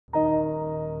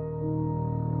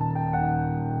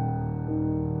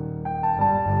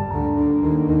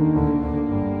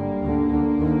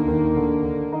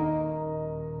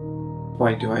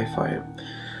Why do I fight?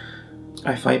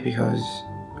 I fight because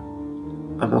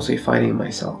I'm mostly fighting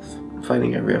myself. I'm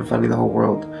fighting I'm fighting the whole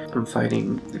world. I'm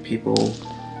fighting the people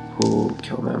who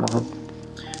killed my mom.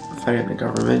 I'm fighting the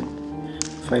government.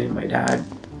 I'm fighting my dad.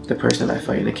 The person I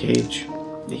fight in a cage,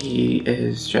 he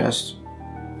is just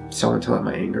someone to let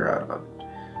my anger out on.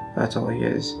 That's all he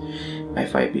is. I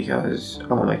fight because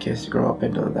I want my kids to grow up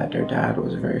and know that their dad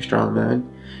was a very strong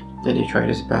man and he tried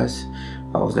his best.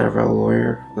 I was never a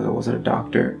lawyer, I wasn't a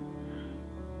doctor,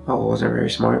 I wasn't very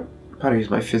smart, but I used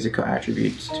my physical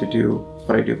attributes to do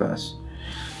what I do best.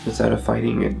 Instead of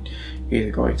fighting and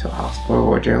either going to a hospital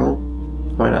or jail,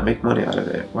 why not make money out of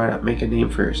it? Why not make a name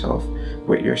for yourself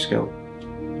with your skill?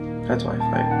 That's why I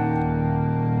fight.